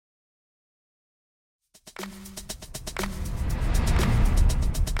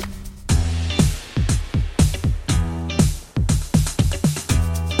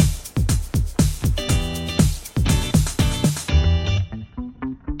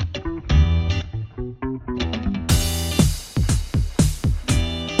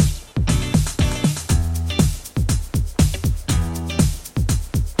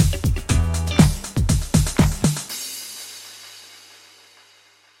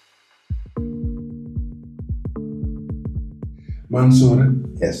Mansour,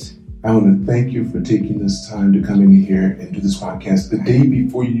 Yes. I want to thank you for taking this time to come in here and do this podcast the day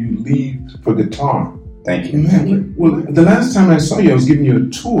before you leave for Qatar. Thank you. Man, well, the last time I saw you, I was giving you a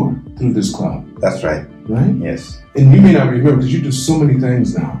tour through this club, That's right. right? Yes. And you may not remember because you do so many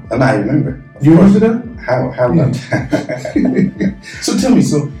things now. And I remember. You remember that? How Yeah. not? So tell me,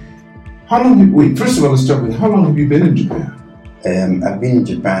 how long first of all, let's start with, how long have you been in Japan? I've been in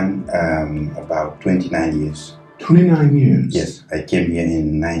Japan about 29 years. 29 years. Yes. I came here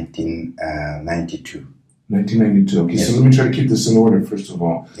in 1992. 1992. Okay, Yes. so let me try to keep this in order, first of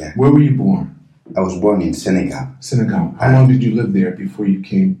all. Yeah. Where were you born? I was born in Senegal. Senegal. How long did you live there before you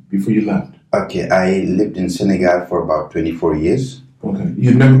left? Okay, I lived in Senegal for about 24 years. Okay.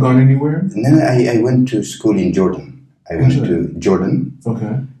 You've never gone anywhere? And then I went to school in Jordan. I went to Jordan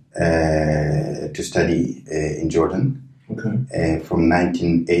Okay. to study in Jordan Okay. from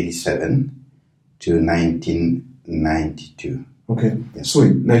 1987 to 1992. Okay. Yes.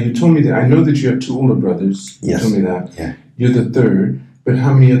 Sweet. Now you told me that I know that you have two older brothers. You Yes. told me that. Yeah. You're the third, but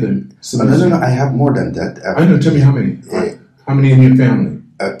how many other Oh, siblings? no, I have more than that. I know. Tell me how many. How many in your family?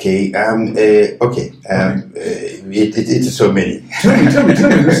 Okay. It's so many. Tell me.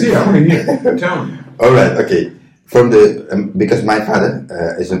 Let's see. I want to hear. Tell me. All right. Okay. From the because my father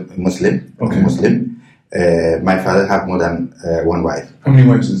is a Muslim. Okay. Muslim. My father have more than one wife. How many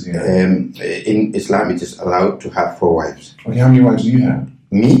wives does he have? In Islam, it is allowed to have 4 wives. Okay. How many wives do you have?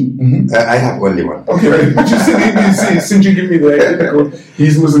 Me, Mm-hmm. I have only one. Okay, right. But you said, since you give me the identical,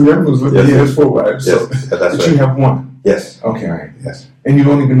 he's Muslim, you're Muslim, Yes. he has 4 wives. Yes, So, that's but right. you have one. Yes, Okay, all right. yes, And you've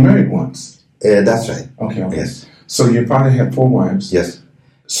only been married once. that's right. Okay. Yes, So your father had 4 wives. yes.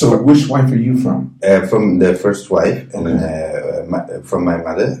 So which wife are you from? From the first wife and Okay. from my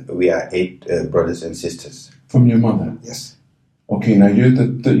mother, we are 8 brothers and sisters. From your mother. Yes, Okay, now you're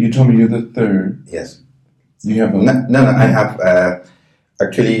you told me you're the third. yes. You have a... No. I have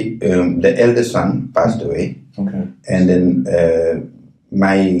actually the eldest son passed away, Okay. and then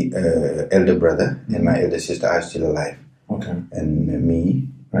my elder brother and my elder sister are still alive, Okay. and me,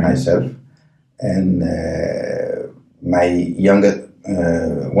 Right. myself, and my younger.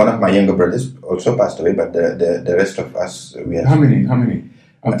 One of my younger brothers also passed away, but the rest of us, we are How many?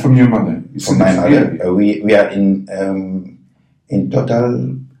 From your mother? You from said my this- mother. We are in total.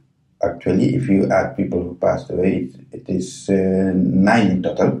 Actually, if you add people who passed away, it is 9 in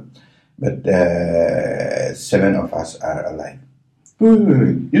total, but 7 of us are alive.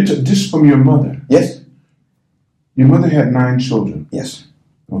 Wait. You're just from your mother. Yes, Your mother had 9 children. yes,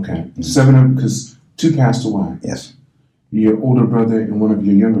 Okay. 7 of them, because 2 passed away. yes, Your older brother and one of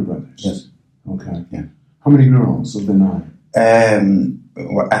your younger brothers. yes. Okay. Yeah. How many girls of the 9?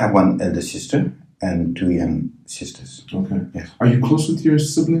 I have one elder sister and 2 young sisters. Okay. Yes. Are you close with your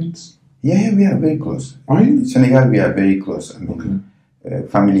siblings? Yeah, we are very close. Are you? In Senegal, we are very close. I mean, Okay.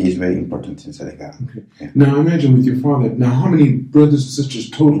 family is very important in Senegal. Okay. Yeah. Now imagine with your father. Now, how many brothers and sisters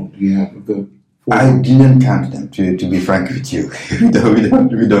total do you have of the 4? I didn't count them, to be frank with you. we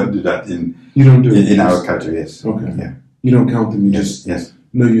don't do that You don't do in it. our culture, yes. Okay. Yeah. You don't count them. You Yes, just yes.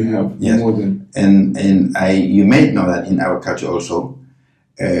 know you have Yes. more than. And you may know that in our culture also,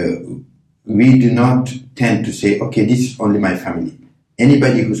 we do not tend to say, okay, this is only my family.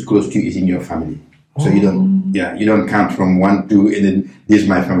 Anybody who's close to you is in your family. So you don't count from 1, 2, and then this is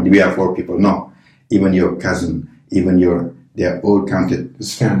my family. We are 4 people. No, even your cousin, they are all counted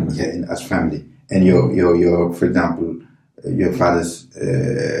It's family. as family. And your, for example, your father's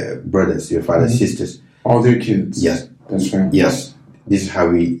brothers, your father's sisters. All their kids. Yes, That's family. yes. This is how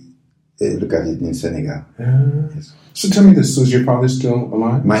we look at it in Senegal. Yes. So tell me this. So is your father still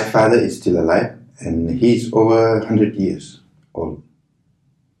alive? My father is still alive, and he's over 100 years old.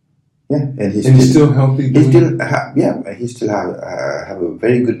 Yeah, and he's still healthy? He still have a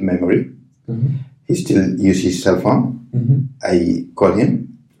very good memory. Mm-hmm. He still uses his cell phone. Mm-hmm. I call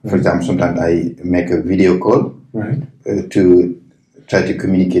him. For example, sometimes I make a video call Right. to try to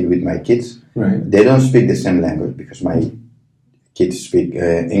communicate with my kids. Right. They don't speak the same language because my kids speak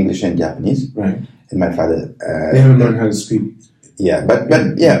English and Japanese, Right. and my father. They haven't learned how to speak. Yeah, but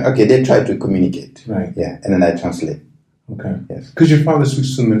yeah, okay. They try to communicate. Right. Yeah, and then I translate. Okay. Yes. Because your father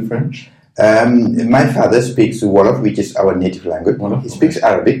speaks to them in French? My father speaks Wolof, which is our native language. Wolof, He speaks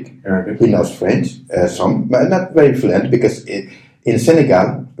Arabic. He knows French, some, but not very fluent because in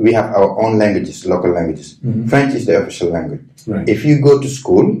Senegal we have our own languages, local languages. French is the official language. Right. If you go to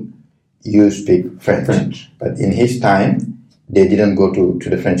school, you speak French. But in his time, they didn't go to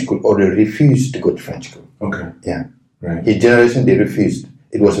the French school, or they refused to go to French school. Okay. Yeah. Right. His generation, they refused.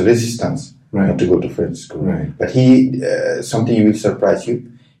 It was a resistance not to go to French school. Right. But he, something will surprise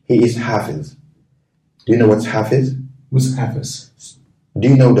you, he is Hafiz. Do you know what's Hafiz? What's Hafiz? Do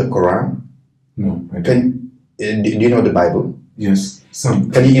you know the Quran? No, I don't. Do you know the Bible? Yes, some.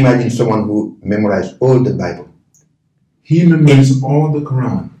 Can you imagine someone who memorized all the Bible? He memorized all the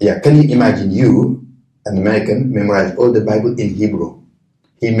Quran. Yeah, can you imagine you, an American, memorize all the Bible in Hebrew?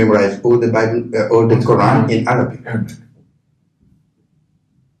 He memorized all the Bible, all the Quran in Arabic.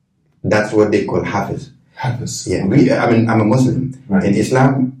 That's what they call Hafiz. Hafiz. Yeah, I'm a Muslim. Right. In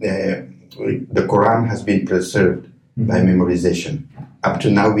Islam, the Quran has been preserved by memorization. Up to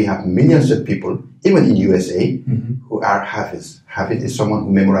now, we have millions of people, even in USA, who are Hafiz. Hafiz is someone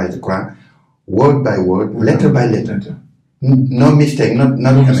who memorized the Quran word by word, letter by letter. No mistake, not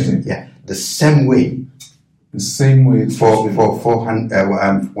mistake. Yeah, the same way. The same way. For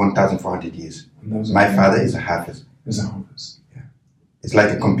 1,400 years. My father is a Hafiz. Is a Hafiz. Yeah, it's like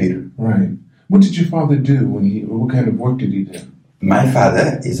a computer. Right. What did your father do what kind of work did he do? My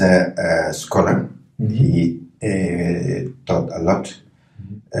father is a scholar. He taught a lot.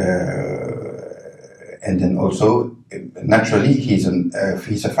 And then also, naturally, he's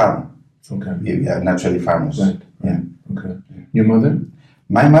a farmer. Okay. We are naturally farmers. Right. Yeah. Okay. Your mother?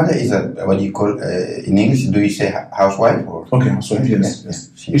 My mother is what do you call, in English, do you say housewife? Or? Okay, housewife, yes.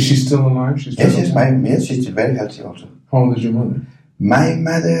 Is she still alive? She's she's very healthy also. How old is your mother? My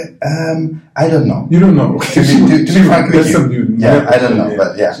mother, I don't know. You don't know? To be frank with you. Yeah, I don't know. Yeah.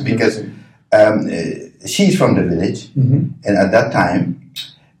 But yeah, because she's from the village. And at that time,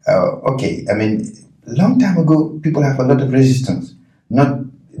 long time ago, people have a lot of resistance.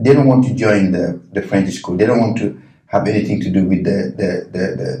 They don't want to join the French school. They don't want to have anything to do with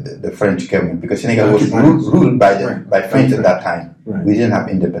the French government, because Senegal was ruled by French at that time. Right. We didn't have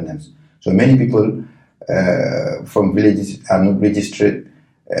independence. So many people from villages are not registered.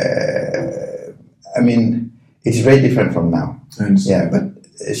 It's very different from now. Yeah, but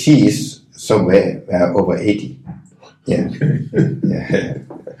she is somewhere over 80. Yeah. Okay. Yeah.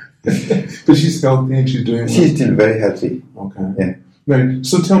 But she's healthy and she's doing well? She's still very healthy. Okay. Yeah. Right.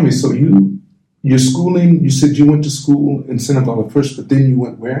 So tell me, your schooling, you said you went to school in Senegal at first, but then you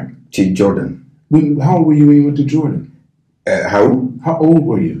went where? To Jordan. How old were you when you went to Jordan? How? How old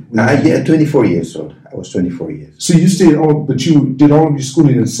were you? 24 years old. I was 24 years. So you stayed but you did all of your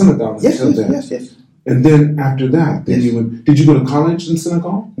schooling in Senegal? Yes. And then after that, did you go to college in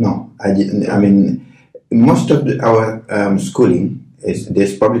Senegal? No, I didn't. Most of our schooling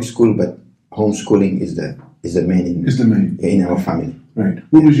there's public school, but homeschooling is the main in our family. Right.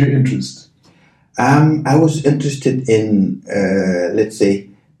 What was your interest? I was interested in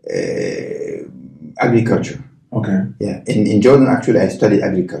agriculture. Okay. Yeah. In Jordan, actually, I studied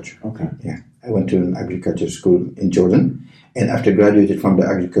agriculture. Okay. Yeah. I went to an agriculture school in Jordan, and after graduated from the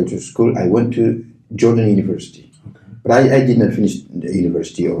agriculture school, I went to Jordan University. Okay. But I did not finish the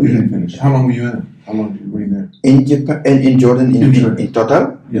university over there. You didn't finish. How long were you in? How long were you there? In Japan and in Jordan, in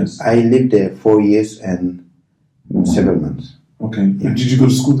total? Yes. I lived there 4 years and several months. Okay. Yeah. Did you go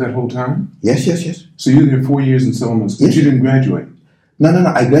to school that whole time? Yes. So you were there 4 years and 7 months, but you didn't graduate? No.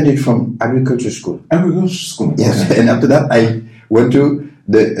 I graduated from agriculture school. Agriculture school? Yes. Okay. And after that, I went to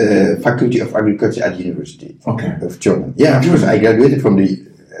the Faculty of Agriculture at the University of Jordan. Yeah, of course. I graduated from the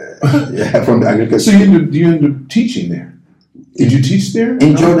agriculture. So you ended up teaching there? Did you teach there?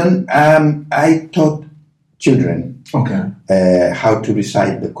 In Jordan, I taught children how to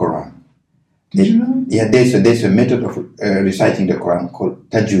recite the Quran. Did you really? Yeah, there's a method of reciting the Quran called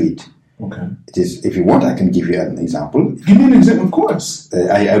tajweed. Okay. It is. If you want, I can give you an example. Give me an example, of course.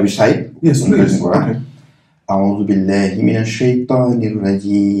 I recite. Yes, please. Okay. أعوذ بالله من الشيطان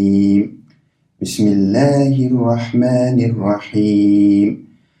الرجيم بسم الله الرحمن الرحيم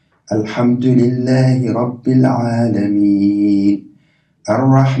الحمد لله رب العالمين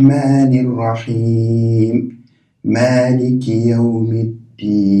الرحمن الرحيم مالك يوم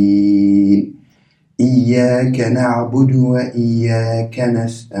الدين إياك نعبد وإياك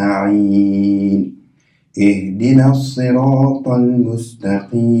نستعين اهدنا الصراط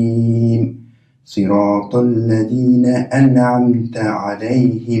المستقيم صراط الذين أنعمت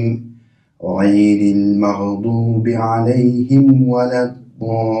عليهم غير المغضوب عليهم ولا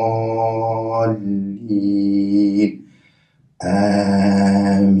الضالين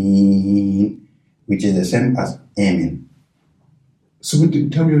آمين. which is the same as Amen. So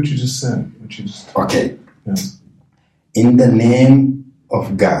tell me what you just said. Okay. Yeah. In the name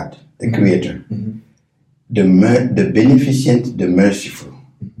of God, the Creator, the beneficent, the merciful.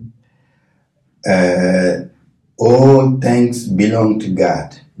 All thanks belong to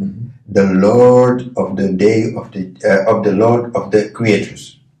God, the Lord of the day of the Lord of the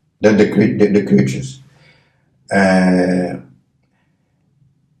creators, the creatures,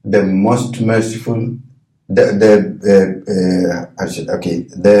 the most merciful, the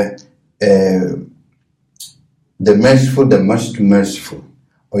merciful, the most merciful,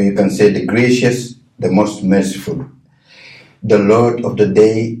 or you can say the gracious, the most merciful, the Lord of the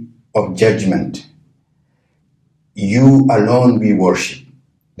day of judgment. You alone we worship,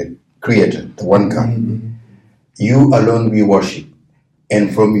 the Creator, the one God. You alone we worship,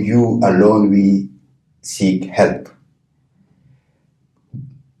 and from you alone we seek help.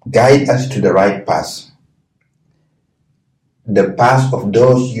 Guide us to the right path, the path of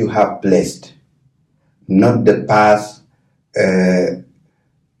those you have blessed, not the path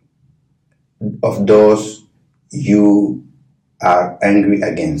of those you are angry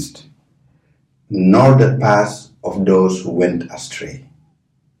against, nor the path of those who went astray.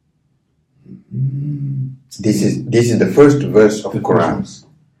 This is the first verse of the Quran.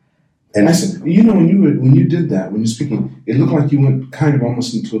 And I said, when you did that, when you're speaking, it looked like you went kind of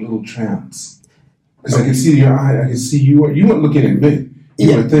almost into a little trance. Because I could see your eye, I could see you weren't looking at me.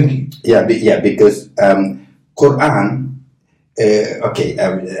 You were thinking. Because Quran.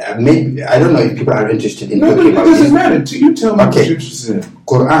 Maybe I don't know if people are interested in talking about this. It doesn't matter. You tell me what you're interested in.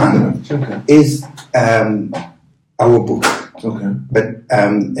 Quran is our book. Okay. But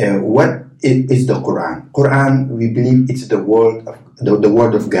what is the Quran? Quran, we believe it's the word of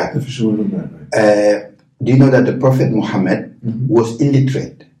God. The official word of God. Right? Do you know that the Prophet Muhammad was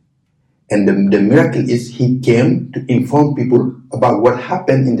illiterate? And the miracle is he came to inform people about what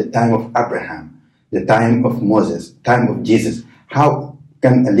happened in the time of Abraham, the time of Moses, time of Jesus. How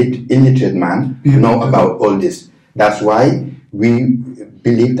can an illiterate man know about all this? That's why we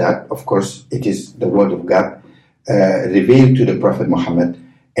believe that, of course, it is the word of God revealed to the Prophet Muhammad,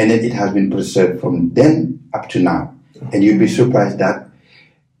 and then it has been preserved from then up to now. And you'll be surprised that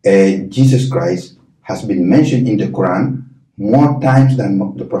Jesus Christ has been mentioned in the Quran more times than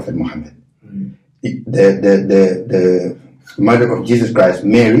the Prophet Muhammad. The mother of Jesus Christ,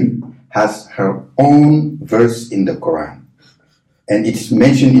 Mary, has her own verse in the Quran. And it's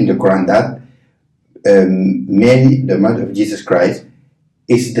mentioned in the Quran that Mary, the mother of Jesus Christ,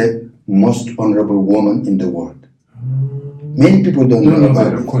 is the most honorable woman in the world. Many people don't know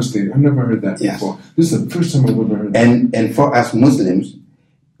about it. Of course, I've never heard that before. This is the first time I've ever heard that. And for us Muslims,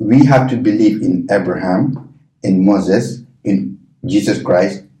 we have to believe in Abraham, in Moses, in Jesus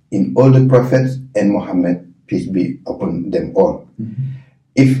Christ, in all the prophets, and Muhammad, peace be upon them all.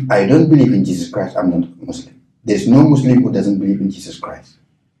 If I don't believe in Jesus Christ, I'm not Muslim. There's no Muslim who doesn't believe in Jesus Christ.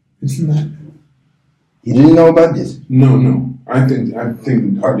 Isn't that? You didn't know about this? No. I think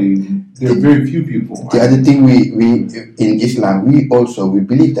hardly, there are very few people. The other thing we in Islam, we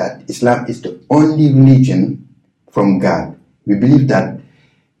believe that Islam is the only religion from God. We believe that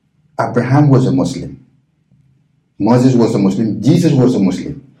Abraham was a Muslim, Moses was a Muslim, Jesus was a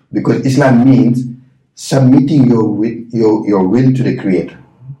Muslim, because Islam means submitting your will to the Creator.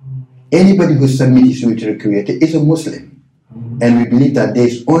 Anybody who submits his will to the Creator is a Muslim. And we believe that there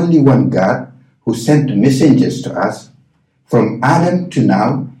is only one God who sent messengers to us from Adam to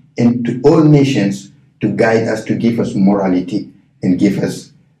now and to all nations to guide us, to give us morality and give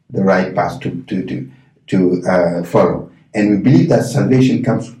us the right path to follow. And we believe that salvation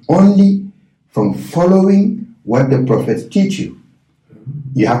comes only from following what the prophets teach you.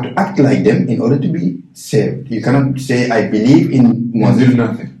 You have to act like them in order to be saved. You cannot say, I believe in Moses. Do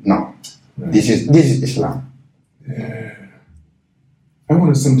nothing. No. Right. This is Islam. Yeah. I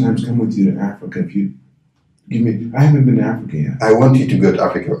want to sometimes come with you to Africa if you give me. I haven't been to Africa yet. I want you to go to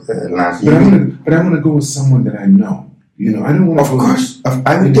Africa last year. But I want to go with someone that I know. I don't want to. Of course,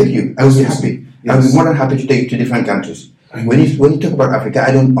 I will take you. I will be happy. Yes. I will be more than happy to take you to different countries. When you talk about Africa,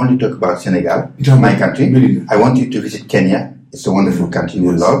 I don't only talk about Senegal, my country. Really? I want you to visit Kenya. It's a wonderful country you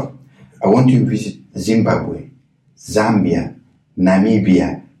will love. I want you to visit Zimbabwe, Zambia,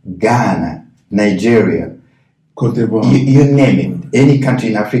 Namibia, Ghana, Nigeria, Cote d'Ivoire. You name it. Any country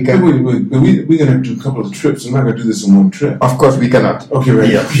in Africa. Wait. We're going to do a couple of trips. I'm not going to do this in one trip. Of course, we cannot. Okay, right.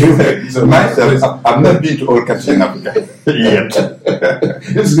 Yeah. So myself, I've not been to all countries in Africa yet.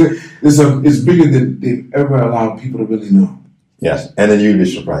 It's good. It's bigger than they've ever allowed people to really know. Yes, and then you'll be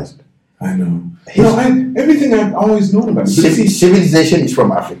surprised. I know. Everything I've always known about it. Civilization is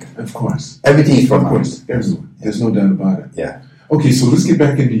from Africa. Of course. Everything is from Africa. Everyone. There's no doubt about it. Yeah. Okay, so let's get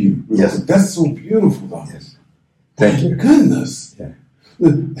back into you. Yes. That's so beautiful, though. Yes. Thank you. Goodness. Yeah.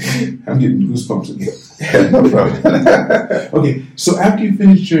 I'm getting goosebumps again. No problem. Okay, so after you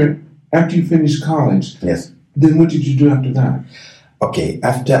finished college, yes. Then what did you do after that? Okay,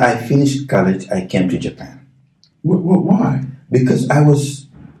 after I finished college, I came to Japan. Why? Because I was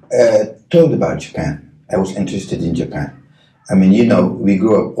told about Japan. I was interested in Japan. I mean, we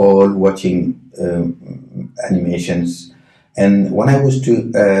grew up all watching animations, and when I was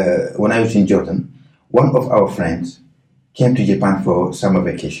in Jordan, one of our friends came to Japan for summer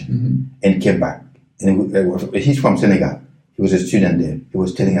vacation and came back. And he's from Senegal. He was a student there. He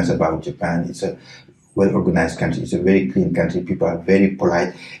was telling us about Japan. It's a well-organized country. It's a very clean country. People are very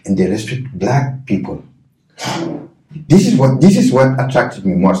polite, and they respect black people. This is what attracted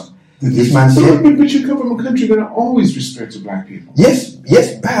me most. This man said, "But you come from a country that always respects black people." Yes,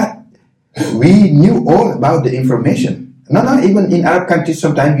 but we knew all about the information. No, even in Arab countries,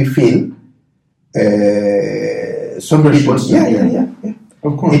 sometimes you feel some people. Yeah.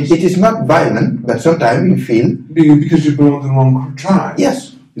 Of course, it is not violent, but sometimes you feel because you belong to the wrong tribe.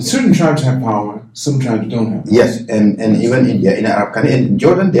 Yes. Certain tribes have power, some tribes don't have power. Yes, and even in Arab country, in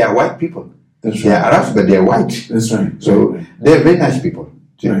Jordan, they are white people. That's right. They are Arabs, but they are white. That's right. So they're very nice people.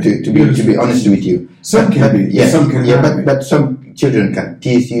 To be honest with you, some can be. Yeah, some can be. But some children can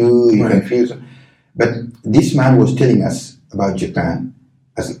tease you. You can feel. But this man was telling us about Japan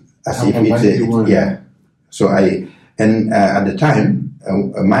as if it's So at the time,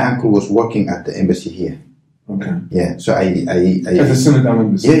 my uncle was working at the embassy here. Okay. Yeah. So I at the Senegal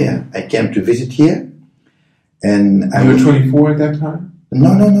embassy. Yeah. I came to visit here, and you were 24 at that time.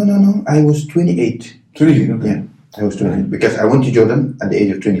 No. I was 28. 28. Okay. Yeah. I was 28 because I went to Jordan at the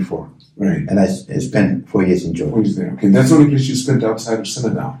age of 24. Right. And I spent 4 years in Jordan. 4 years there. Okay. That's the only place you spent outside of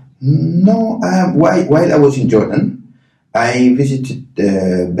Senegal. No. While I was in Jordan, I visited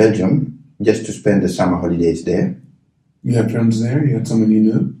Belgium just to spend the summer holidays there. You had friends there? You had someone you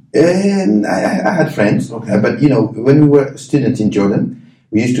knew? And I had friends. Okay. But, when we were students in Jordan,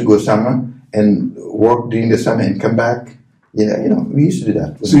 we used to go summer and work during the summer and come back. We used to do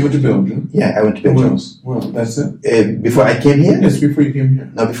that. So you went to Belgium? Yeah, I went to Belgium. Where else? Well, that's it? Before I came here? Yes, before you came here.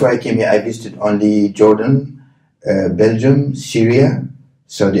 No, before I came here, I visited only Jordan, Belgium, Syria,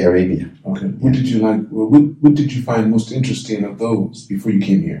 Saudi Arabia. Okay. What did you like? What did you find most interesting of those before you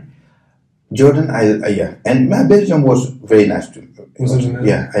came here? Jordan, yeah. And Belgium was very nice too. Was it nice?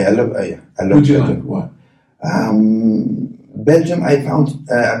 Yeah, I love What did you Belgium. like? What? Belgium, I found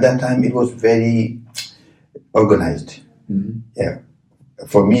at that time it was very organized. Mm-hmm. Yeah,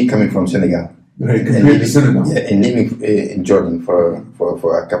 for me coming from Senegal, right, compared to Senegal, yeah, and living in Jordan for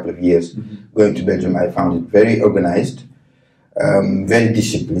a couple of years, going to Belgium, I found it very organized, very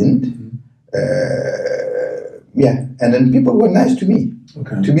disciplined. Yeah, and then people were nice to me.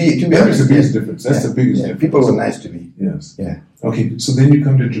 Okay, to be that honest, makes the biggest difference. That's the biggest difference. People were nice to me. Yes. Yeah. Okay, so then you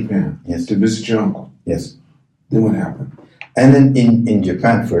come to Japan. Yes. To visit your uncle. Yes. Then what happened? And then in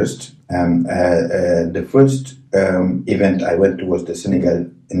Japan first, the first event I went to was the Senegal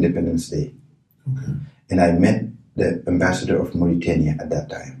Independence Day. Okay. And I met the ambassador of Mauritania at that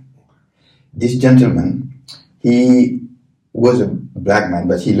time. This gentleman, he was a black man,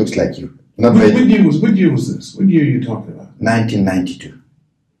 but he looks like you. What year was this? What year are you talking about? 1992.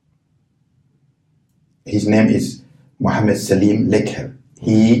 His name is Mohammed Salim Lekhel.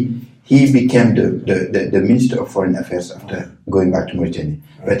 He became the Minister of Foreign Affairs after going back to Mauritania.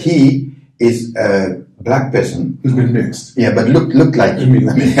 Right. But he is a black person. Who's been mixed. Yeah, but look like you.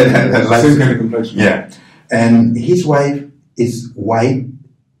 Same kind of complexion. Yeah. And his wife is white,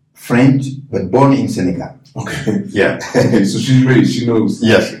 French, but born in Senegal. Okay. Yeah. Okay, so she's raised, she knows.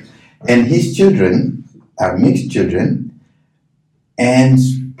 Yes. And his children are mixed children and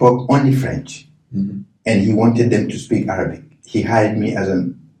spoke only French. Mm-hmm. And he wanted them to speak Arabic. He hired me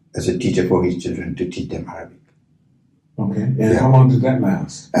as a teacher for his children to teach them Arabic. Okay. And how long did that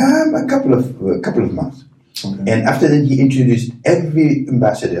last? A couple of months. Okay. And after that, he introduced every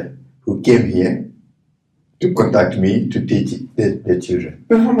ambassador who came here to contact me to teach the children.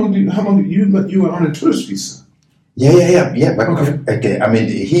 But how long you were on a tourist visa? Yeah. But okay. I mean,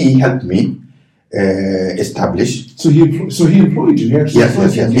 he helped me establish. So he employed you. Yes. He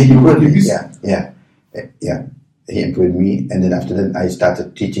employed me. Yeah. He employed me, and then after that, I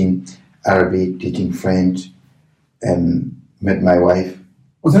started teaching Arabic, teaching French, and met my wife.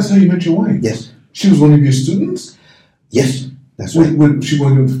 Oh, that's how you met your wife? Yes. She was one of your students? Yes, that's right. She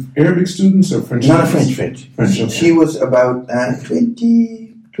was with Arabic students or French? Not French. Okay. She was about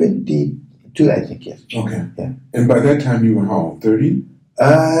 22 2, I think, yes. Okay. Yeah. And by that time you were how old? 30?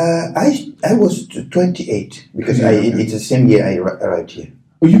 I was 28 because it's the same year I arrived here.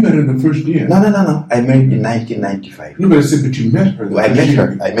 Oh, you met her in the first year? No. I married in 1995. No, but I said, but you met her. I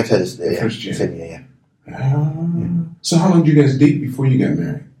met her the first year. Same year, So how long did you guys date before you got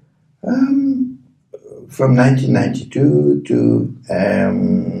married? From 1992 to...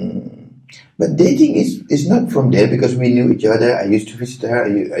 but dating is not from there because we knew each other. I used to visit her.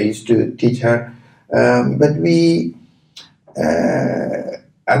 I used to teach her. But we...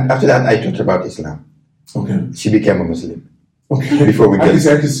 after that, I taught her about Islam. Okay. She became a Muslim. Okay. Before we I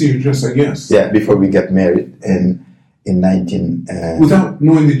can see her dress, I guess. Yeah, before we got married in 19... Without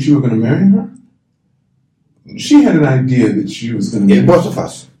knowing that you were going to marry her? She had an idea that she was going to marry both of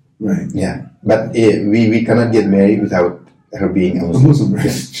us. Right. Yeah. But we cannot get married without her being a Muslim. A Muslim, right?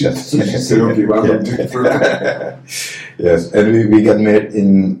 So she said, okay, well, I'm going to take it further. Yes, and we got married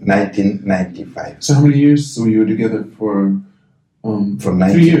in 1995. So how many years? So you were together for... From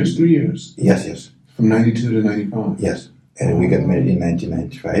 3 years. 3 years. Yes. From 92 to 95. Yes. And we got married in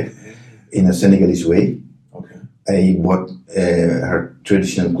 1995 in a Senegalese way. Okay. I bought her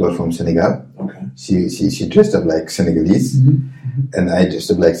traditional clothes from Senegal. Okay. She dressed up like Senegalese, and I dressed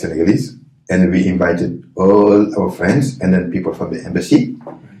up like Senegalese. And we invited all our friends and then people from the embassy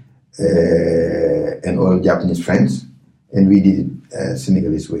and all Japanese friends. And we did a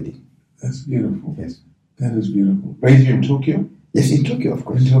Senegalese wedding. That's beautiful. Yes. That is beautiful. Right here in Tokyo? Yes, in Tokyo, of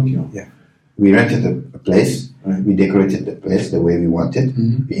course. In Tokyo. Yeah. We rented a place. Right. We decorated the place the way we wanted.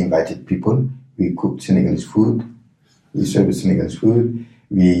 Mm-hmm. We invited people. We cooked Senegalese food. We served Senegalese food.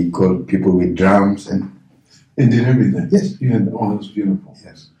 We called people with drums and did everything. Yes. You had all those beautiful.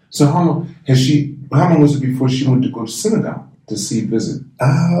 Yes. So how long was it before she went to go to Senegal to visit?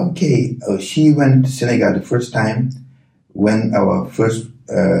 Okay. She went to Senegal the first time when our first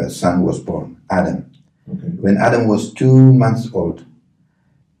son was born, Adam. Okay. When Adam was 2 months old,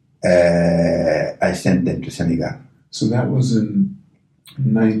 I sent them to Senegal. So that was in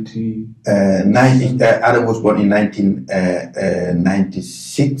Adam was born in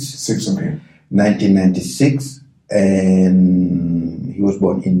 1996. 1996, and he was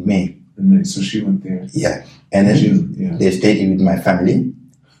born in May. So she went there. Yeah, and then they stayed with my family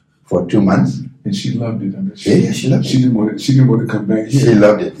for 2 months. And she loved it. I mean, she loved it. She didn't want to come back here. She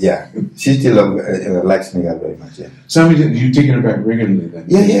loved it. Yeah, she still likes Senegal very much. Yeah. So you've taken her back regularly then?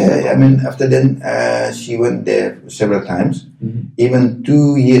 Yeah. I mean, after then, she went there several times. Mm-hmm. Even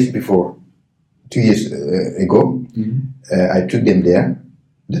 2 years ago, I took them there,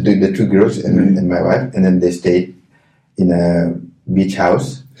 the 2 girls and my wife, and then they stayed in a beach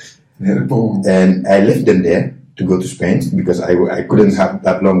house. And I left them there to go to Spain because I couldn't have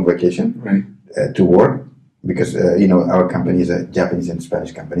that long vacation. Right. To work because our company is a Japanese and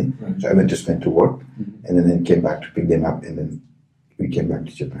Spanish company, right. So I went to Spain to work, and then came back to pick them up, and then we came back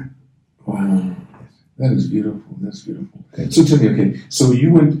to Japan. Wow, that is beautiful. That's beautiful. So tell me, okay, so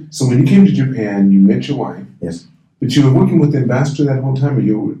when you came to Japan, you met your wife. Yes. But you were working with the ambassador that whole time, or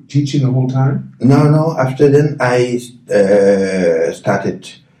you were teaching the whole time? No. After then, I started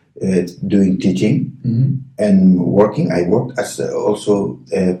doing teaching and working. I worked as also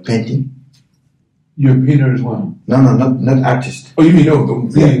painting. You're a painter as well? No, not artist. Oh, you mean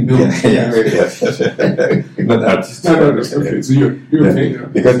building? Yes. Not artist. Not artist. Okay, so you're a painter.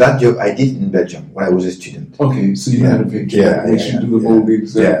 Because that job I did in Belgium when I was a student. Okay, so you had a painter. Yeah. You should do the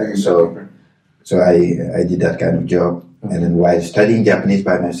moldings. Yeah. So I did that kind of job, and then while studying Japanese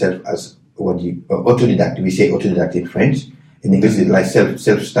by myself as autodidact. We say autodidact in French. In English, it's like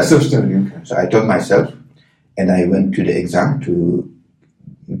self-study. Self-study. Okay. So I taught myself, and I went to the exam to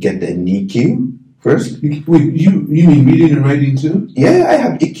get the NIQ. First. Wait, you mean reading and writing too? Yeah, I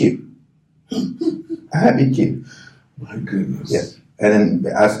have EQ. My goodness. Yes. And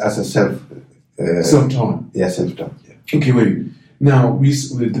then as a self-taught. Yeah, self-taught. Yeah. Okay, wait. Now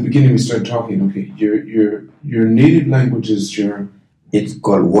at the beginning we started talking. Okay, your native language is your. It's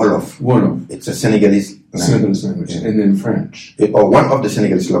called Wolof. Wolof. It's a Senegalese language, yeah. And then French. Or one of the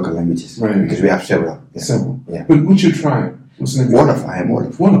Senegalese local languages. Right. Because we have several. Yeah. Several. Yeah. But what's your tribe? What's the name? Wolof. I am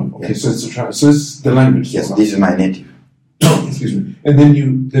Wolof. Wolof. Okay, so it's a tribe. So it's the language. Yes, this is my native. Excuse me. And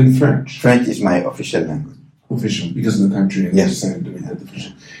then French. French is my official language. Official, because of the country. And yes.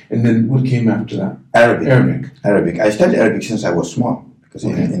 And then what came after that? Arabic. I studied Arabic since I was small. Because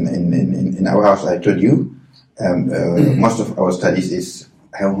in our house, I told you, most of our studies is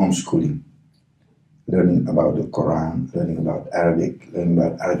homeschooling. Learning about the Quran, learning about Arabic, learning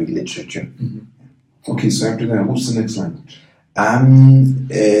about Arabic literature. Mm-hmm. Okay, so after that, what's the next language?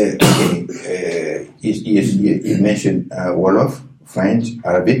 You mentioned Wolof, French,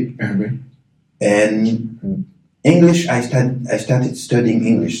 Arabic. And English, I started studying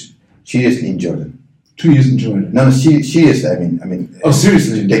English seriously in Jordan. 2 years in Jordan. No, seriously. I mean. Oh,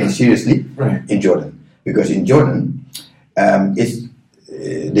 seriously. Take it seriously. Right. In Jordan, because in Jordan,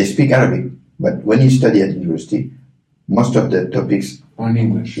 they speak Arabic, but when you study at university, most of the topics are in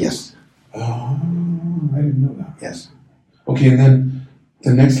English. Yes. Oh, I didn't know that. Yes. Okay, and then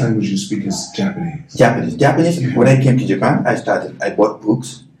the next language you speak is Japanese. Japanese. When I came to Japan, I bought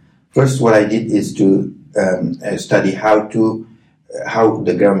books. First, what I did is to study how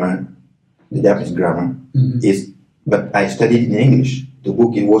the grammar, the Japanese grammar is. But I studied in English. The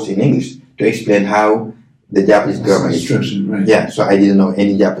book was in English to explain how the Japanese grammar is. Right. Yeah. So I didn't know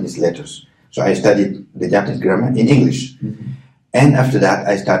any Japanese letters. So I studied the Japanese grammar in English. And after that,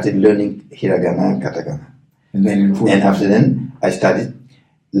 I started learning hiragana and katakana. And after then, I started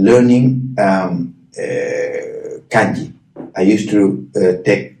learning kanji. I used to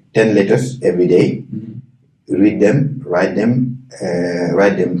take 10 letters every day, read them, write them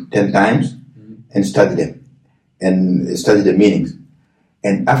 10 times, and study them, and study the meanings.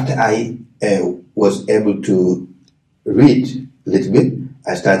 And after I was able to read a little bit,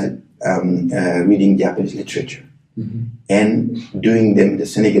 I started reading Japanese literature and doing them the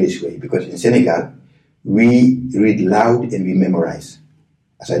Senegalese way, because in Senegal, we read loud and we memorize.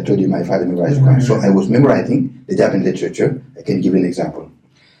 As I told you, my father memorized Quran. So I was memorizing the Japanese literature. I can give you an example.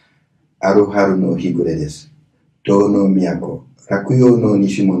 Aru haru no higure desu. To no miyako. Rakuyo no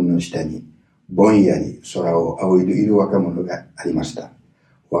nishimon no shita ni. Bonyari sora o aoiru iru wakamono ga arimashita.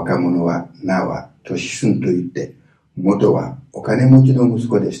 Wakamono wa na wa toshishun to itte. Moto wa okane mochi no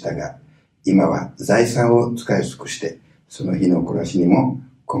musuko deshita ga. Ima wa zaisan o tsukayasu shite. Sono hi no kurashi ni mo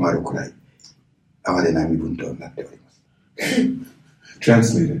komaru kurai. Awarenami bunto natte orimasu.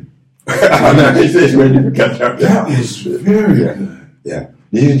 Translated. It's very difficult. That was very good. Yeah.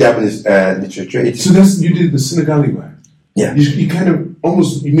 This is Japanese literature. So you did the Senegali way. Yeah. You kind of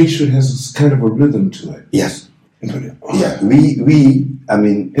almost, you make sure it has this kind of a rhythm to it. Yes. Oh. Yeah. I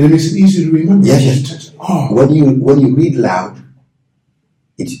mean. And it makes it easier to remember. Yes. Oh. When you read loud,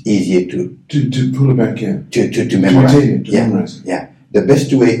 it's easier to pull it back in. To memorize. To memorize it. Yeah. The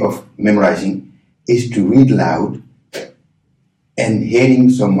best way of memorizing is to read loud and hearing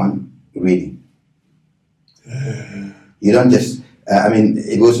someone reading. You don't just,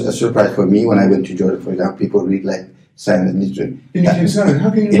 it was a surprise for me when I went to Jordan, for example, people read like silent literature. And you can silent,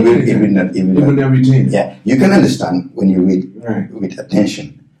 how can you it will not retain it? Yeah, you can understand when you read right. with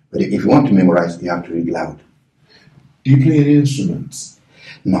attention, but if you want to memorize, you have to read loud. Do you play any instruments?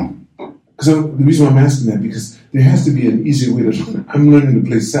 No. So the reason why I'm asking that, because there has to be an easier way to learn. I'm learning to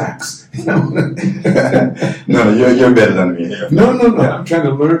play sax. No, you're better than me. No. I'm trying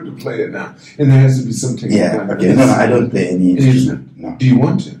to learn to play it now. And there has to be some technique. Yeah, okay. No, I don't play any instrument. No. Do you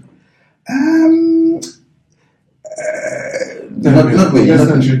want to? Not really. That's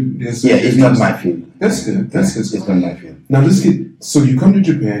not your... it's not my field. That's good. That's good. It's not my field. Now let's get... So you come to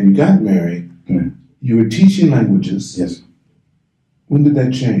Japan, you got married, you were teaching languages. Yes. When did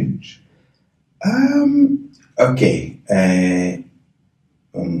that change? Okay.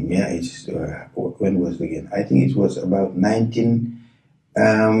 It's when was it again? I think it was about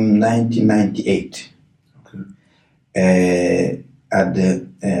 1998. Okay. At the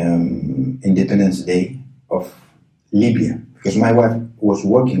Independence Day of Libya, because my wife was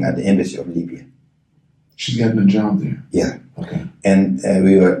working at the embassy of Libya. She's gotten a job there. Yeah. Okay. And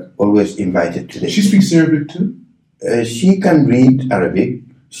we were always invited to the. She speaks Arabic too. She can read Arabic.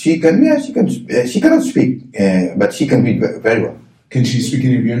 She cannot speak, but she can read very well. Can she speak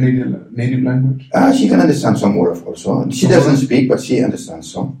any of your native language? She can understand some Wolof also. She doesn't speak, but she understands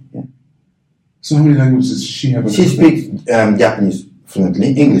some. Yeah. So how many languages does she have? She speaks Japanese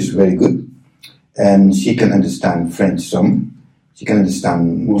fluently, English very good, and she can understand French some. She can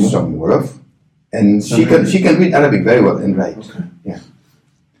understand some Wolof, and she can read Arabic very well and write. Okay. Yeah.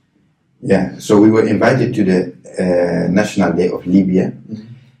 Yeah. So we were invited to the National Day of Libya. Mm-hmm.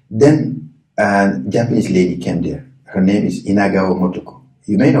 Then a Japanese lady came there. Her name is Inagawa Motoko.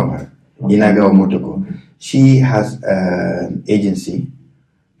 You may know her. Okay. Inagawa Motoko. Okay. She has an agency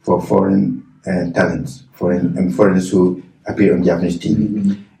for foreign talents, foreigners who appear on Japanese TV.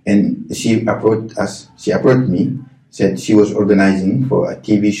 Mm-hmm. And she approached me, said she was organizing for a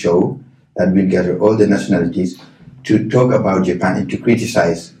TV show that will gather all the nationalities to talk about Japan and to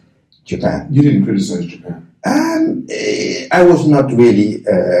criticize Japan. You didn't criticize Japan? I was not really,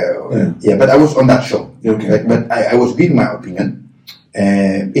 but I was on that show. Okay. But I was giving my opinion.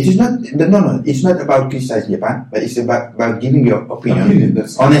 It's not about criticizing Japan, but it's about giving your opinion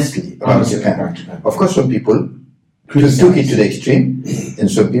honestly about Japan. Of course, some people took it to the extreme, and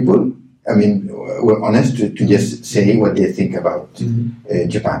some people I mean, were honest to just say what they think about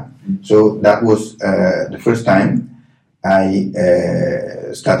Japan. So that was the first time I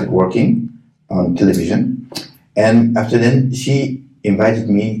started working on television. And after then, she invited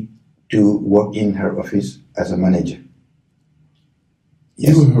me to work in her office as a manager.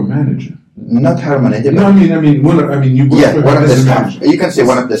 Yes. You were her manager? Not her manager. No, I mean, you worked for her one of the as a staff. manager. You can say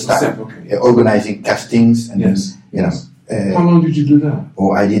one of the staff. Okay. Organizing castings and you know. How long did you do that?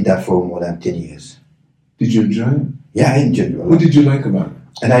 Oh, I did that for more than 10 years. Did you enjoy it? Yeah, I enjoyed it a lot. What did you like about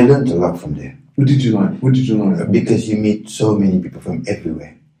it? And I learned a lot from there. What did you like? What did you learn? Because you meet so many people from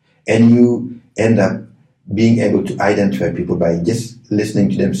everywhere. And you end up being able to identify people by just listening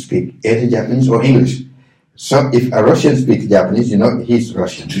to them speak either Japanese or English. So if a Russian speaks Japanese, you know he's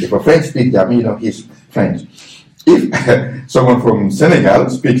Russian. If a French speaks Japanese, you know he's French. If someone from Senegal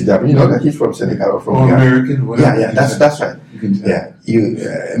speaks Japanese, you know that he's from Senegal or from Ghana. American, whatever. Yeah, that's right. Yeah, you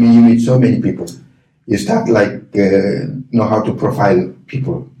meet so many people. You start know how to profile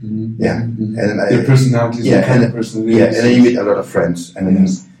people. Mm-hmm. Yeah, mm-hmm. And their personalities. Yeah, and then you meet a lot of friends, and then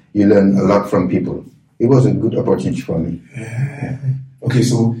you learn a lot from people. It was a good opportunity for me. Yeah. Okay,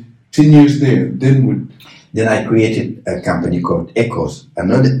 so 10 years there, then I created a company called Echoes,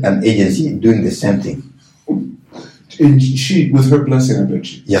 an agency doing the same thing. And she, with her blessing, I bet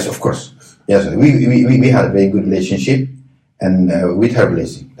you. Yes, of course. Yes, we had a very good relationship, and with her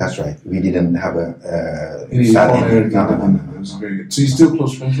blessing, that's right. We didn't have a No. That's very good. So you still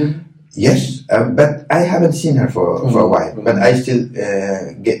close friends with her? Yes, but I haven't seen her for a while. But I still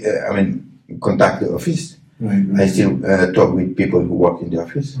contact the office. Right. I still talk with people who work in the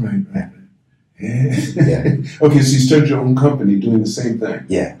office. Right. Yeah. Okay, so you started your own company doing the same thing.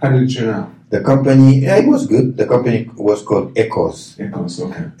 Yeah. How did it turn out? The company, it was good. The company was called Echoes. Echoes,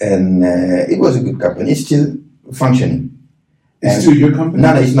 okay. And it was a good company. It's still functioning. It's still your company?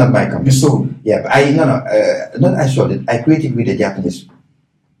 No, it's not my company. You sold it? Yeah, but not I sold it. I created with a Japanese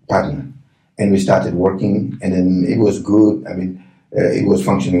partner. And we started working, and then it was good. I mean, it was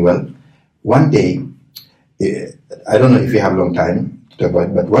functioning well. One day, I don't know if you have a long time to talk about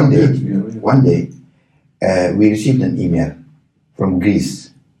it, but one day, we received an email from Greece.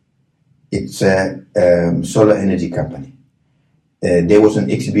 It's a solar energy company. There was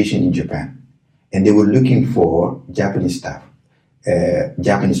an exhibition in Japan, and they were looking for Japanese staff,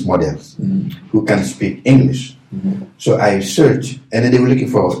 Japanese models who can speak English. Mm-hmm. So I searched, and then they were looking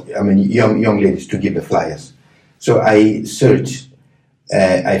for, young ladies to give the flyers. So I searched.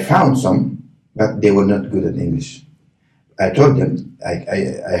 I found some, but they were not good at English. I told them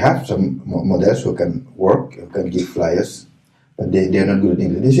I have some models who can work, who can give flyers, but they're not good at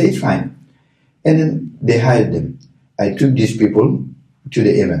English. They say it's fine. And then they hired them. I took these people to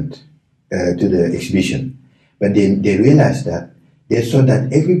the event, to the exhibition. But then they realized that, they saw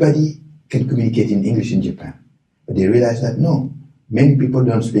that everybody can communicate in English in Japan. But they realized that no, many people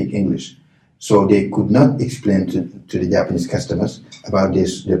don't speak English. So they could not explain to the Japanese customers about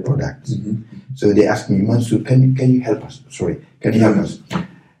their products. Mm-hmm. So they asked me, Mansour, can you help us? Can you help us?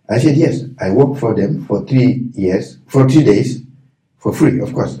 I said, yes. I worked for them for 3 days, for free,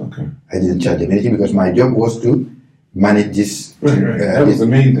 of course. Okay. I didn't charge them anything because my job was to manage this. Right. That was the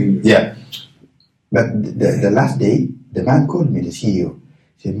main thing. Yeah. But the last day, the man called me, the CEO.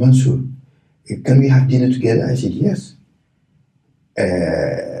 He said, Mansour, can we have dinner together? I said, yes.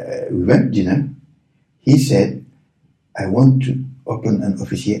 We went to dinner. He said, I want to open an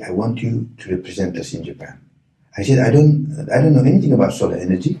office here. I want you to represent us in Japan. I said, I don't know anything about solar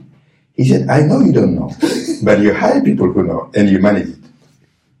energy. He said, I know you don't know, but you hire people who know and you manage it.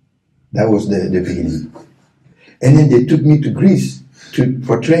 That was the beginning. And then they took me to Greece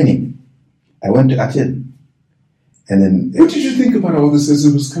for training. I went to Athens. And then, what did you think about all this as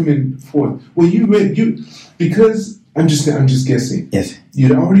it was coming forth? Well, because I'm just guessing. Yes.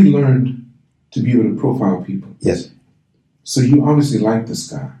 You'd already learned to be able to profile people. Yes. So you obviously liked this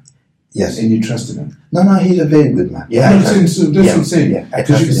guy. Yes. And you trusted him. No, he's a very good man. Yeah. That's what I'm saying. Yeah, I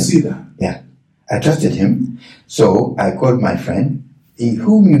trusted him. See that. Yeah. I trusted him. So I called my friend,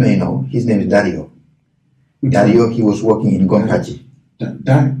 whom you may know. His name is Dario. Dario, he was working in Gonpachi.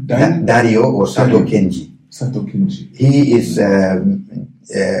 Dario or Sato Kenji. Sato Kenji. He is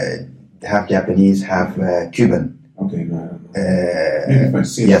half Japanese, half Cuban. Okay, no, I don't know. Maybe if I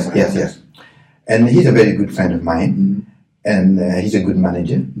see yes. And he's a very good friend of mine. Mm-hmm. And he's a good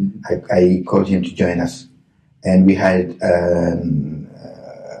manager. Mm-hmm. I called him to join us. And we hired a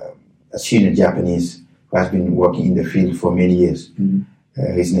senior Japanese who has been working in the field for many years. Mm-hmm.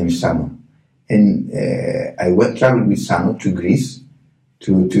 His name is Sano. And I traveled with Sano to Greece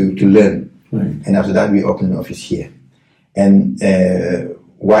to learn. Right. And after that, we opened an office here. And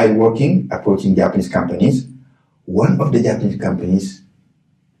while working, approaching Japanese companies, one of the Japanese companies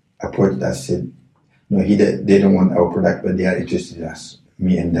approached us, said, no, they don't want our product, but they are interested in us,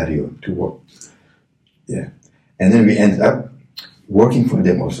 me and Dario, to work. Yeah. And then we ended up working for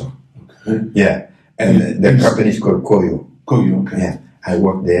them also. Okay. Yeah. And the company is called Koyo. Koyo, okay. Yeah. I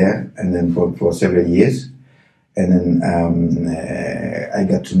worked there and then for several years. And then I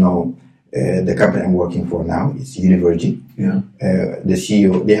got to know the company I'm working for now. It's Univergy. Yeah. The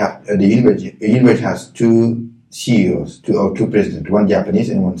CEO, they have the Univergy has two CEOs, two presidents, one Japanese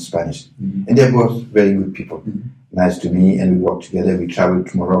and one Spanish, and they're both very good people. Nice to me, and we work together. We traveled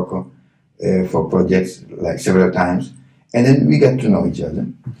to Morocco for projects like several times, and then we got to know each other.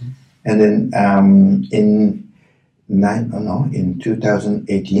 And then in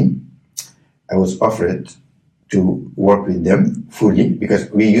 2018, I was offered to work with them fully because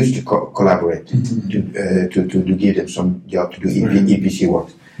we used to collaborate to give them some job to do EPC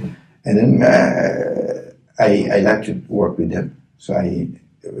work. And then I like to work with them, so I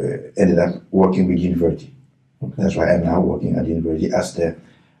ended up working with Univergy. Okay. That's why I'm now working at Univergy as the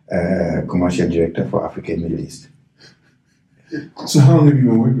commercial director for Africa and Middle East. So how long have you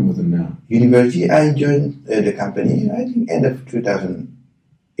been working with them now? Univergy, I joined the company, I think, end of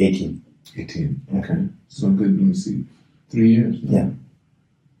 2018. 18, okay. So good, let me see, 3 years. Yeah.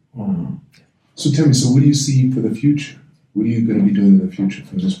 Wow. So tell me, so what do you see for the future? What are you going to be doing in the future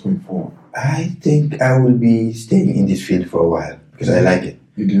from this point forward? I think I will be staying in this field for a while because I like it.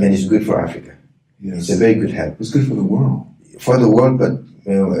 You do? And it's good for Africa. Yes. It's a very good help. It's good for the world. For the world, but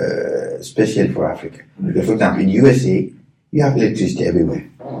especially for Africa. Because, for example, in USA, you have electricity everywhere.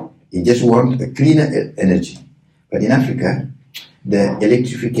 You just want a cleaner energy. But in Africa, the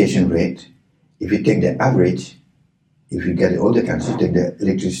electrification rate, if you take the average, if you get all the countries, take the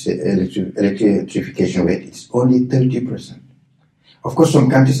electrification rate, it's only 30%. Of course, some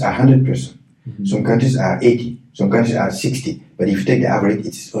countries are 100%. Some countries are 80%. Some countries are 60%. But if you take the average,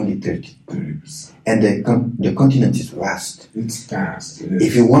 it's only 30%. And the continent is vast. It's vast.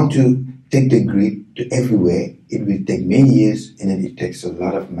 If you want to take the grid to everywhere, it will take many years and then it takes a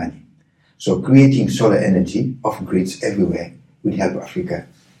lot of money. So creating solar energy off grids everywhere will help Africa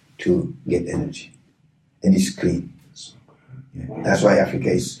to get energy. And it's clean. Yeah. Wow. That's why Africa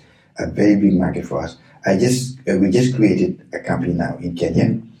is a very big market for us. We just created a company now in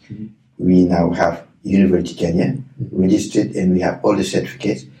Kenya. We now have Univergy Kenya registered and we have all the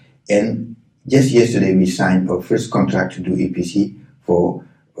certificates. And just yesterday we signed our first contract to do EPC for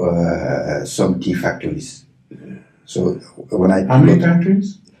some tea factories. So how many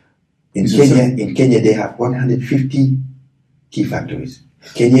factories? In Kenya they have 150 tea factories.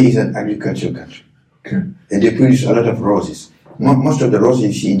 Kenya is an agricultural country. Okay. And they produce a lot of roses. Most of the roses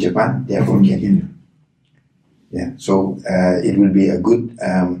you see in Japan, they are from Kenya. Yeah, so it will be a good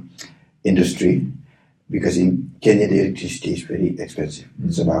industry because in Kenya the electricity is very expensive.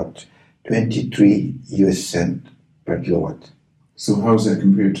 It's about 23 US cents per kilowatt. So how is that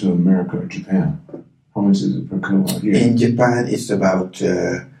compared to America or Japan? How much is it per kilowatt here? In Japan it's about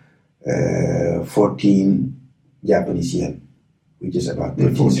 14 Japanese yen, which is about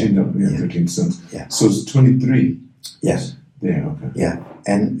 13 cents. Yeah. So it's 23. Yes. There, okay. Yeah,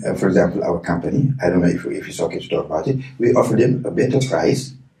 and for example, our company, I don't know if it's okay to talk about it, we offer them a better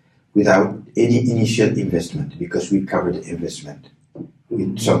price without any initial investment because we cover the investment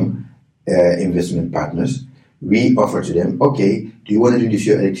with some investment partners. We offer to them, okay, do you want to reduce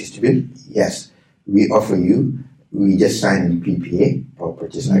your electricity bill? Yes. We offer you, we just sign a PPA, or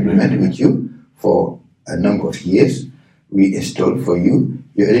purchase agreement with you for a number of years. We install for you,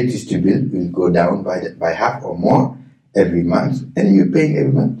 your electricity bill will go down by half or more every month, and then you're paying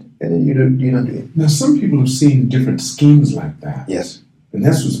every month, and then you don't do it. Now, some people have seen different schemes like that. Yes. And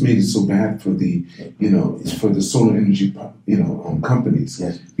that's what's made it so bad for the, for the solar energy, companies.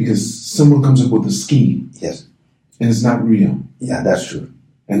 Yes. Because someone comes up with a scheme. Yes. And it's not real. Yeah, that's true.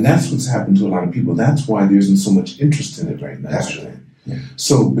 And that's what's happened to a lot of people. That's why there isn't so much interest in it right now. That's true. Yeah.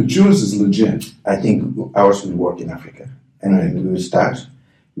 So, but yours is legit. I think ours will work in Africa. And we will start.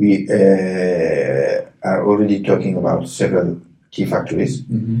 We are already talking about several tea factories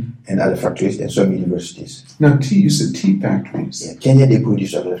and other factories and some universities. Now, you said tea factories. Yeah, Kenya, they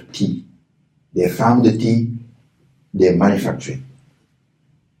produce a lot of tea. They farm the tea, they manufacture it.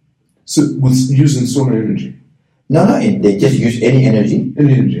 So, with using solar energy? No, they just use any energy.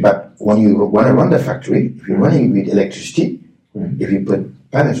 Any energy. But when you want to run the factory, if you're running with electricity, if you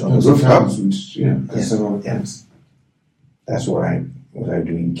put panels on the rooftop, that's what I'm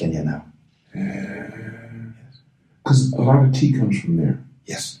doing in Kenya now. Because a lot of tea comes from there.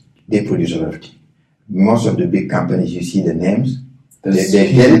 Yes, they produce a lot of tea. Most of the big companies, you see the names, That's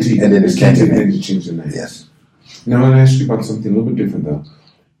They get it and then they change the then name. you change the name. Yes. Now, I want to ask you about something a little bit different, though.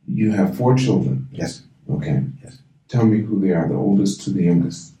 You have 4 children. Yes. Okay. Yes. Tell me who they are, the oldest to the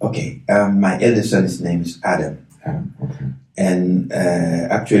youngest. Okay. My eldest son, his name is Adam. Adam. Okay. And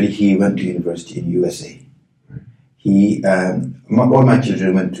actually, he went to university in USA. He, all my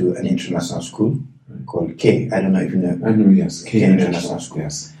children went to an international school called K. I don't know if you know. I know, yes. K International School.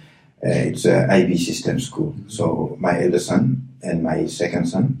 Yes. It's an IB system school. So my eldest son and my second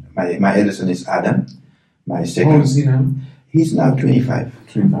son, my eldest son is Adam. My How second, old is he now? he's now 25.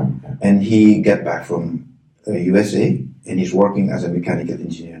 25. Okay. And he got back from USA and he's working as a mechanical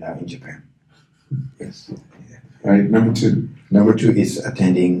engineer now in Japan. Yes. All right, number 2. Number 2 is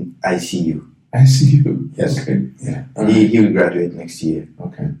attending ICU. I see you. Yes. Okay. Yeah. All He will graduate next year.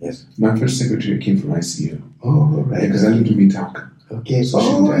 Okay. Yes. My first secretary came from ICU. Oh, Because I lived in Mitaka. Okay. So she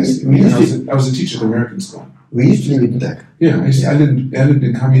Oh, went to ICU. we, And used to, I was a teacher at the American school. we used to live in Dak. Yeah, I lived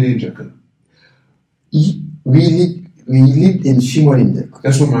in Kamine Jaku. We lived in Shimorindak.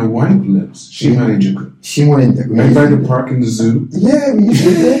 That's where my wife lives. Shimane Jaku. Shimorindak. Right by the park in the zoo. Yeah, we used to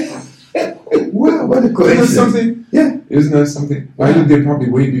live there. Wow, what a Isn't that coincidence. something? Yeah. Isn't that something? Well, I lived there probably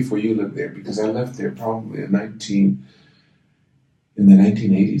way before you lived there because I left there probably in the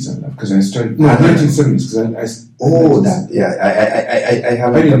 1980s. I left because I started 1970s because Oh, that, yeah, I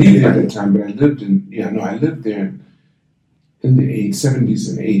have. I didn't leave there at the time, but I lived I lived there in the 70s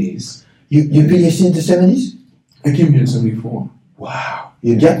and 80s. You've been here since the 70s? I came here in 74. Wow.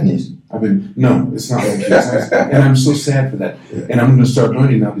 You're Japanese? No, it's not like this. And I'm so sad for that. And I'm going to start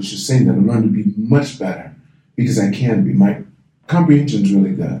learning now that you're saying that. I'm learning to be much better because I can be. My comprehension is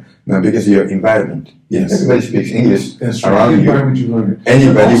really good. No, because your environment. Yes. Everybody speaks English That's right. around Why you. would you learn it?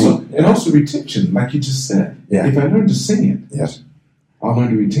 Anybody And also retention, like you just said. Yeah. If I learn to sing it, Yes. I'll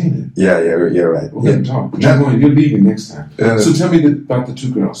learn to retain it. Yeah, you're right. We're going to talk. But you're leaving next time. So tell me about the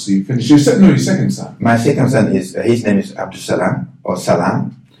 2 girls. So you finished. Your second son. My second son is, his name is Abdul Salam, or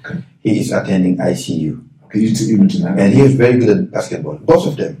Salam. Okay. He is attending ICU. Okay, you mentioned that. And he was very good at basketball. Both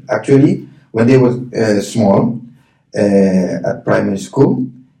of them. Actually, when they were small, at primary school,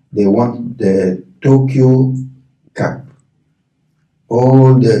 they won the Tokyo Cup.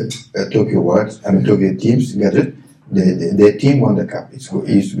 All the Tokyo teams gathered. The team won the cup. It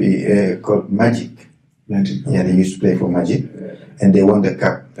used to be called Magic. Magic. Yeah, they used to play for Magic. And they won the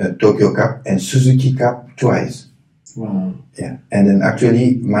cup, Tokyo Cup and Suzuki Cup twice. Wow. Yeah. And then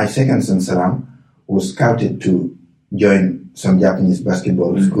actually, my second son, Salam, was scouted to join some Japanese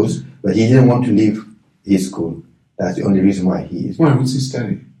basketball schools, but he didn't want to leave his school. That's the only reason why he is. Why? What's he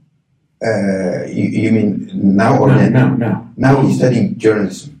studying? You mean now or then? Now. Now he's studying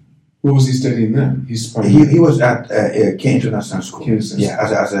journalism. What was he studying then? He was at K International School. K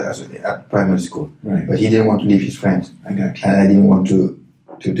International. Yeah, at primary school. Right. But he didn't want to leave his friends. I got you. And I didn't want to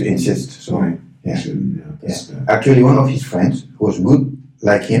insist. So, Right. yeah. That's Yeah. Actually, one of his friends who was good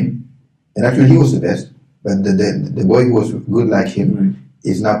like him, and actually he was the best, but the boy who was good like him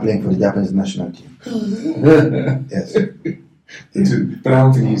is now playing for the Japanese national team. Yes. But I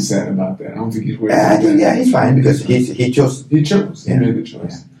don't think he's sad about that. I don't think he's worried I about think, that. he fine because he chose. He chose. Yeah. He made the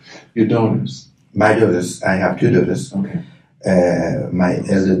choice. Your daughters. My daughters, I have 2 daughters. Okay. My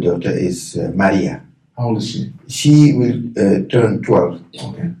elder daughter is Maria. How old is she? She will turn 12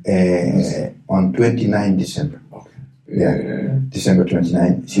 Okay. on 29 December. Okay. Yeah. December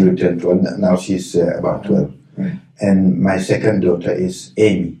 29, she will turn 12. Now she's about 12. Right. And my second daughter is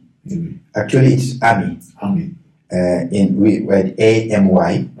Amy. Amy. Actually, it's Ami. Ami. We write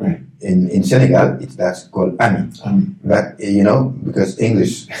A-M-Y. Right. In Senegal, that's called Ami. Ami. But, because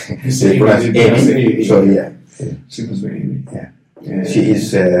English, It's they pronounce Amy, they pronounce Amy. Amy. So, yeah. She was with Amy.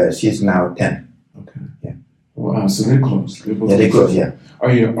 Yeah. She's now 10. Okay. Yeah. Wow. So they're close. They're close, yeah.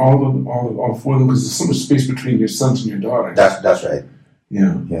 Are you all 4 of them? Because there's so much space between your sons and your daughters. That's right.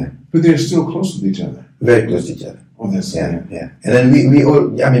 Yeah. Yeah. But they're still close with each other. Very close to each other. Oh, that's Yeah. And then we all,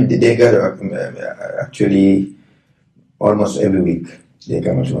 they gather actually almost every week. They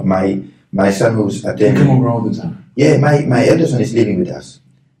come to my son who's They attending. come over all the time. Yeah, my eldest son is living with us.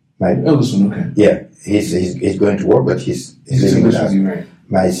 My Eldest one, okay. Yeah, he's going to work, but he's living with us. Right.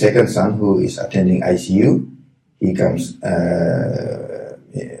 My second son, who is attending ICU, he comes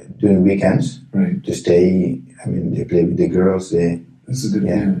during weekends Right. to stay. They play with the girls. That's a good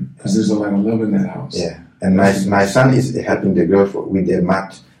thing. Because there's a lot of love in that house. Yeah, and my son is helping the girls with their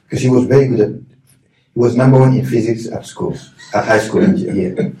math because he was very good at. He was number 1 in physics at school, at high school.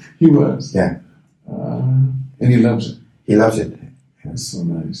 Yeah, He was. yeah, And he loves it. he loves it. That's so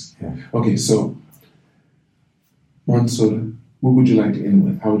nice. Yeah. Okay, so, Mansour, what would you like to end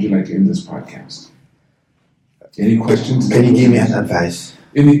with? How would you like to end this podcast? Any questions? Can you give me an advice?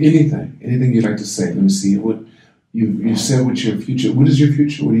 Anything you'd like to say? Let me see. What you said. What's your future? What is your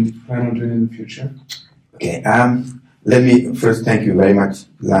future? What do you plan on doing in the future? Okay. Let me first thank you very much,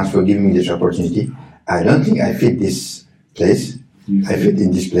 Lance, for giving me this opportunity. I don't think I fit this place. I fit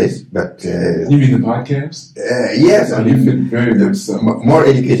in this place, but you mean the podcast? Yes, I you mean fit very much so. More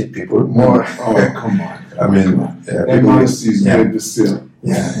educated people, more. Oh, come on! I mean, that modesty is good, but still.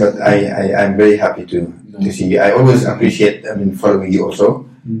 Yeah, but I'm very happy to see you. I always appreciate. I mean, following you also.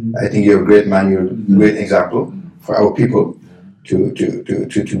 Mm-hmm. I think you're a great man. You're a great example for our people to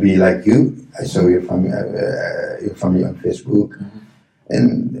be like you. I saw your family on Facebook,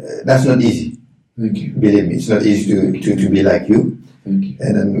 and that's not easy. Thank you. Believe me, it's not easy to be like you. Thank you.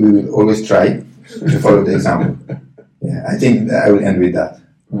 And then we will always try to follow the example. Yeah, I think I will end with that.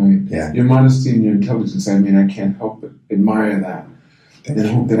 Right. Yeah. Your modesty and your intelligence, I mean, I can't help but admire that. And I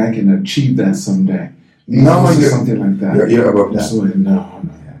hope that I can achieve that someday. No, something like that. You're above that. Absolutely. No.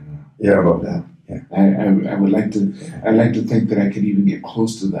 You're above that. Yeah. I would like to. I'd like to think that I could even get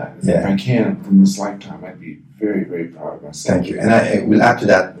close to that. Yeah. If I can from this lifetime, I'd be very, very proud of myself. Thank you. And I will add to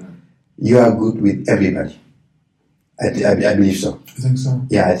that. You are good with everybody. I believe so. You think so?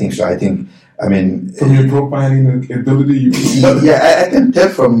 Yeah, I think so. I mean, from your profiling ability, I can tell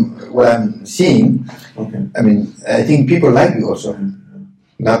from what I'm seeing. Okay. I mean, I think people like you also.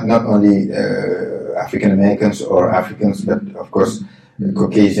 Not only African Americans or Africans, but of course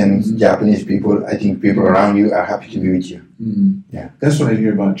Caucasians, Japanese people. I think people around you are happy to be with you. Mm-hmm. Yeah, that's what I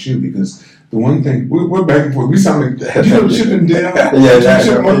hear about you, because the one thing we're back and forth. We sound like Chip and Dale.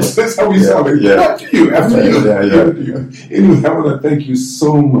 That's how we sound like. After you. Anyway, I want to thank you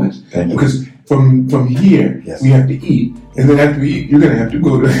so much. Thank you. Because from here we have to eat, and then after we eat, you're going to have to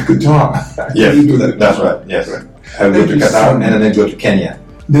go to Qatar. Yes, that's right. Yes, I'll go to Qatar and then go to Kenya.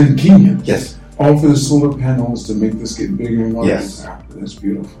 Then Kenya. Yes. All for the solar panels to make this get bigger and larger. Yes. That's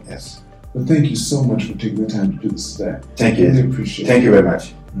beautiful. Yes. But thank you so much for taking the time to do this today. Thank you. I really appreciate it. Thank you very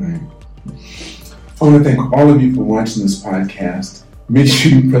much. Right. I want to thank all of you for watching this podcast. Make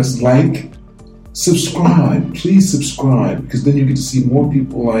sure you press like, subscribe. Please subscribe, because then you get to see more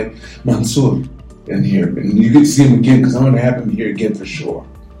people like Mansour in here. And you get to see him again, because I'm going to have him here again for sure.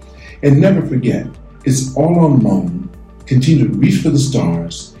 And never forget, it's all unknown. Continue to reach for the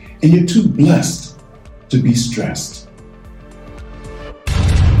stars, and you're too blessed to be stressed.